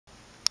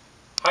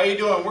How you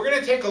doing? We're going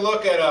to take a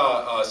look at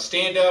a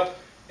stand-up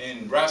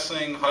in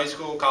wrestling, high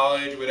school,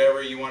 college,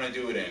 whatever you want to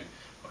do it in.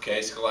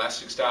 Okay,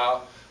 scholastic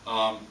style.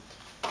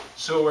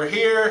 So we're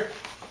here,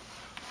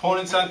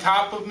 opponent's on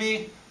top of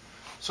me,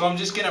 so I'm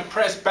just going to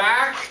press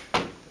back,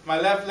 my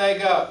left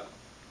leg up.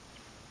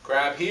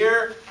 Grab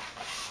here,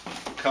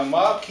 come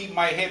up, keep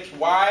my hips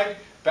wide,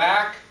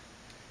 back.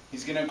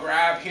 He's going to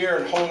grab here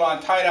and hold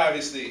on tight,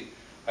 obviously.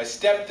 I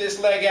step this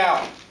leg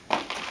out,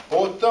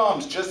 both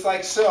thumbs, just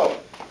like so.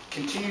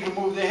 Continue to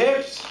move the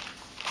hips,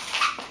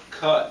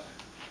 cut,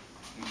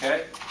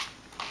 okay?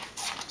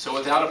 So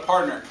without a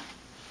partner,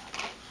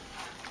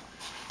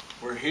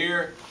 we're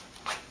here,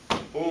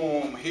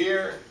 boom,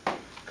 here,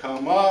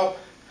 come up,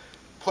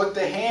 put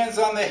the hands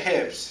on the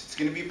hips. It's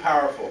going to be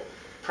powerful.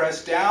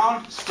 Press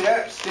down,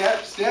 step,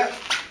 step, step,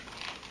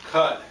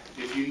 cut.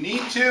 If you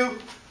need to,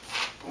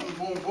 boom,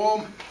 boom,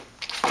 boom,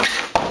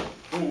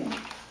 boom.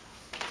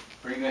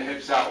 Bring the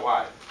hips out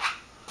wide.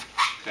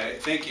 Okay,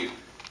 thank you.